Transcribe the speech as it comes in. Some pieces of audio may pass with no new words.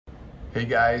Hey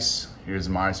guys, here's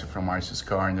Marcio from Marcio's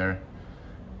Corner.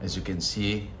 As you can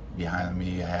see behind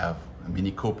me, I have a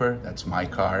Mini Cooper. That's my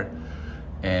car,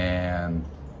 and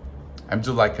I'm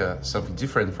doing something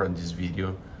different from this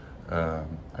video. I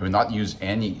will not use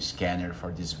any scanner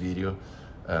for this video,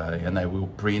 and I will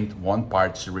print one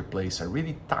part to replace a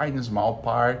really tiny small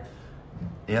part,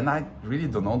 and I really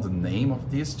don't know the name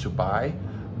of this to buy,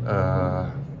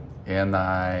 and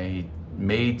I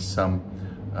made some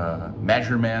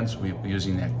measurements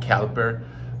using a caliper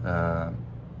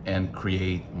and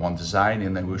create one design,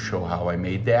 and I will show how I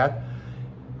made that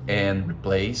and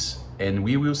replace, and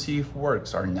we will see if it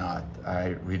works or not.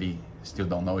 I really still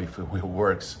don't know if it will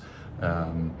works.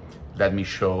 Let me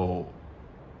show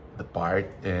the part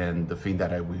and the thing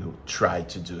that I will try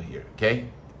to do here, okay?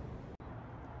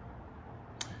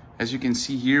 As you can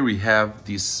see here, we have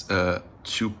these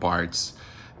two parts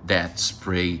that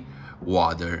spray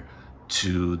water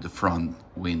to the front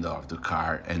window of the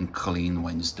car and clean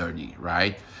when it's dirty,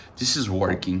 right? This is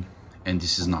working and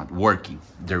this is not working.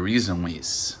 The reason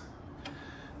is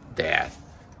that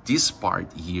this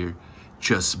part here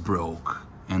just broke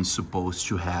and supposed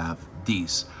to have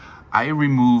this. I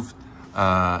removed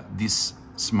this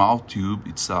small tube.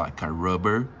 It's like a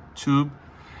rubber tube,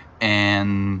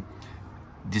 and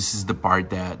this is the part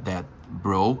that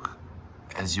broke.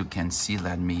 As you can see,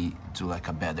 let me do like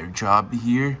a better job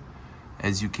here.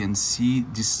 As you can see,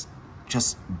 this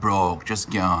just broke,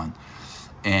 just gone.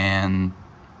 And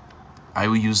I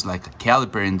will use like a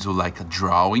caliper and do like a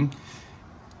drawing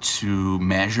to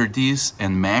measure this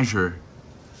and measure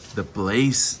the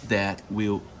place that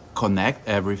will connect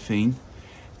everything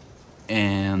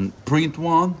and print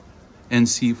one and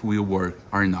see if it will work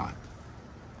or not.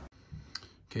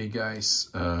 Okay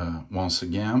guys, once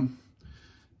again,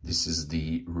 this is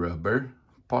the rubber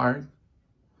part.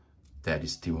 That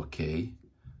is still okay.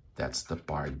 That's the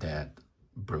part that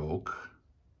broke,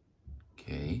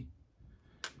 okay?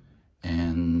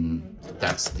 And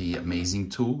that's the amazing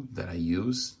tool that I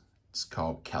use. It's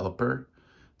called caliper.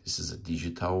 This is a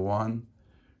digital one,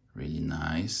 really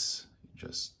nice.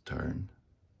 Just turn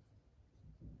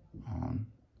on.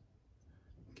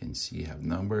 You can see you have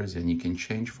numbers and you can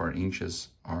change for inches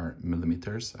or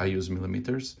millimeters. I use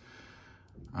millimeters,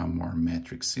 a more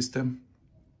metric system,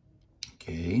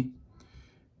 okay?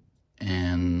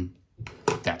 And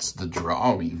that's the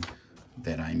drawing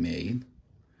that I made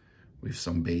with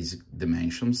some basic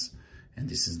dimensions. And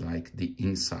this is like the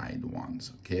inside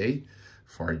ones, okay?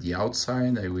 For the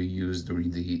outside, I will use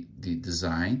during the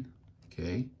design,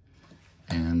 okay?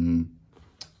 And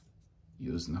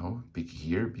use now, pick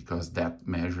here, because that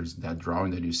measures, that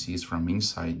drawing that you see is from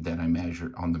inside that I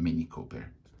measured on the Mini Cooper,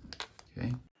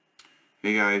 okay?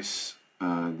 Hey guys,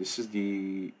 this is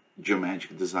the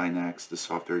Geomagic Design X, the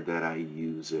software that I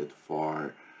use it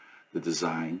for the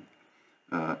design.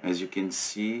 As you can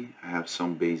see, I have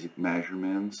some basic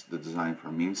measurements, the design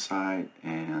from inside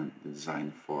and the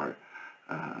design for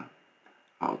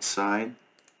outside.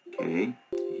 Okay,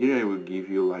 here I will give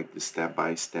you like the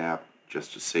step-by-step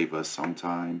just to save us some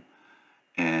time.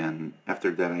 And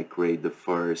after that I create the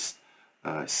first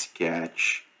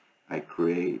sketch. I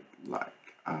create like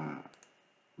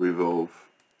revolve,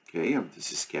 okay, of this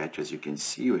sketch. As you can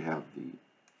see, we have the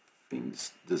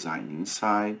things designed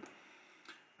inside.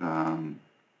 I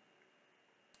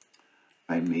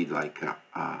made like a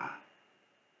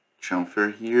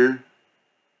chamfer here,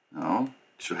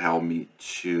 to help me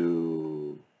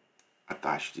to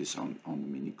attach this on the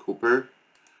Mini Cooper.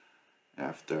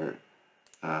 After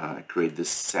I create the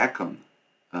second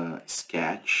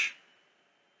sketch,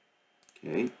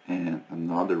 okay, and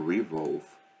another revolve,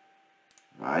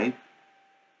 right?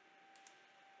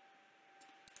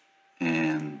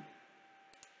 And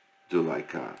do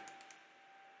like a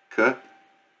cut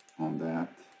on that,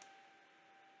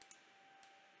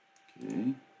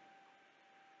 okay.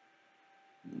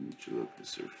 You need to look at the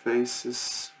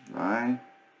surfaces, right?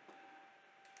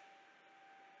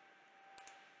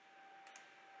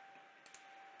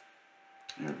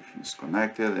 Everything's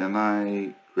connected, and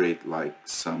I create like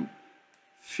some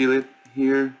fillet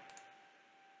here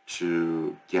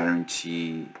to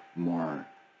guarantee more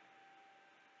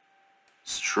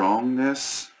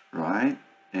strongness, right?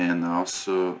 And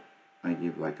also I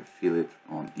give like a fillet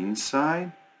on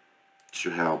inside to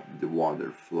help the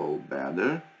water flow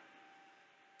better.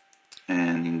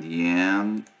 And in the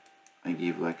end I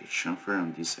give like a chamfer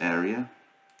on this area,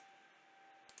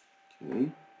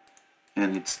 okay,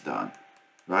 and it's done,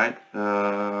 right?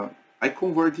 I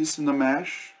convert this in a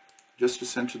mesh just to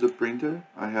send to the printer.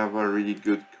 I have a really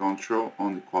good control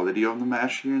on the quality of the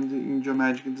mesh here in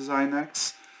Geomagic Design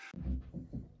X.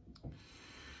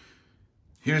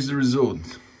 Here's the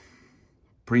result.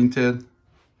 Printed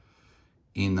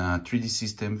in a 3D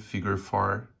System Figure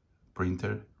 4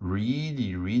 printer.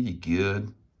 Really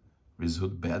good.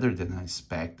 Result better than I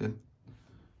expected.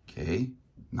 Okay,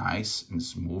 nice and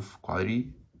smooth quality.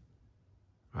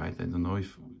 Right, I don't know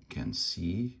if you can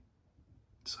see.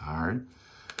 It's hard.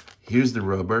 Here's the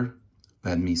rubber.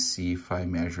 Let me see if I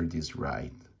measure this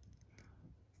right.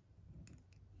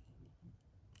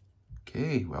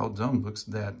 Okay, well done. Looks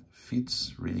that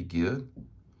fits really good.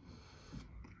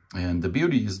 And the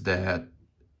beauty is that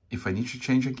if I need to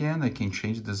change again, I can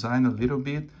change the design a little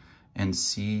bit and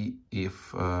see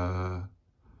if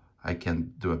I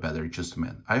can do a better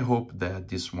adjustment. I hope that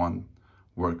this one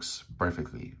works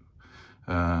perfectly.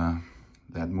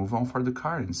 Let's move on for the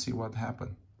car and see what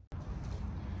happened.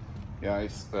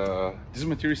 Guys, this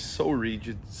material is so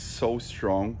rigid, so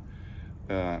strong,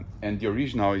 and the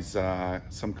original is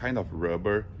some kind of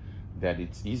rubber that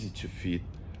it's easy to fit.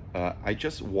 I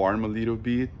just warm a little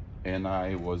bit and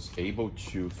I was able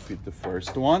to fit the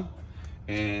first one.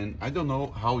 And I don't know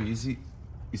how easy it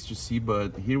is to see,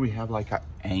 but here we have like an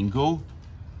angle.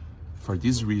 For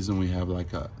this reason, we have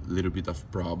like a little bit of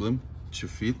problem to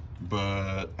fit,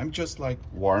 but I'm just like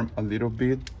warm a little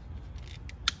bit.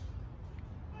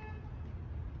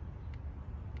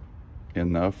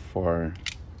 Enough for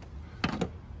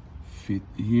fit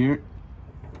here.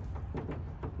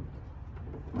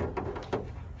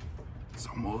 It's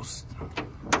almost.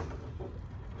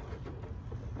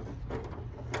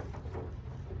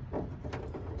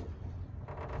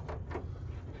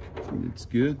 I think it's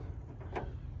good.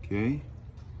 Okay.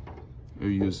 I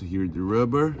use here the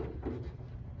rubber.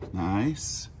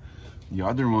 Nice. The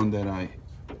other one that I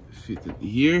fitted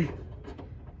here.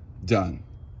 Done.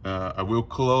 I will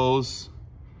close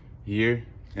here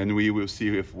and we will see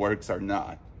if it works or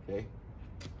not. Okay.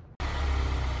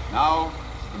 Now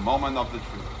it's the moment of the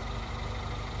truth.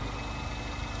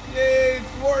 Yay,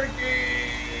 it's working!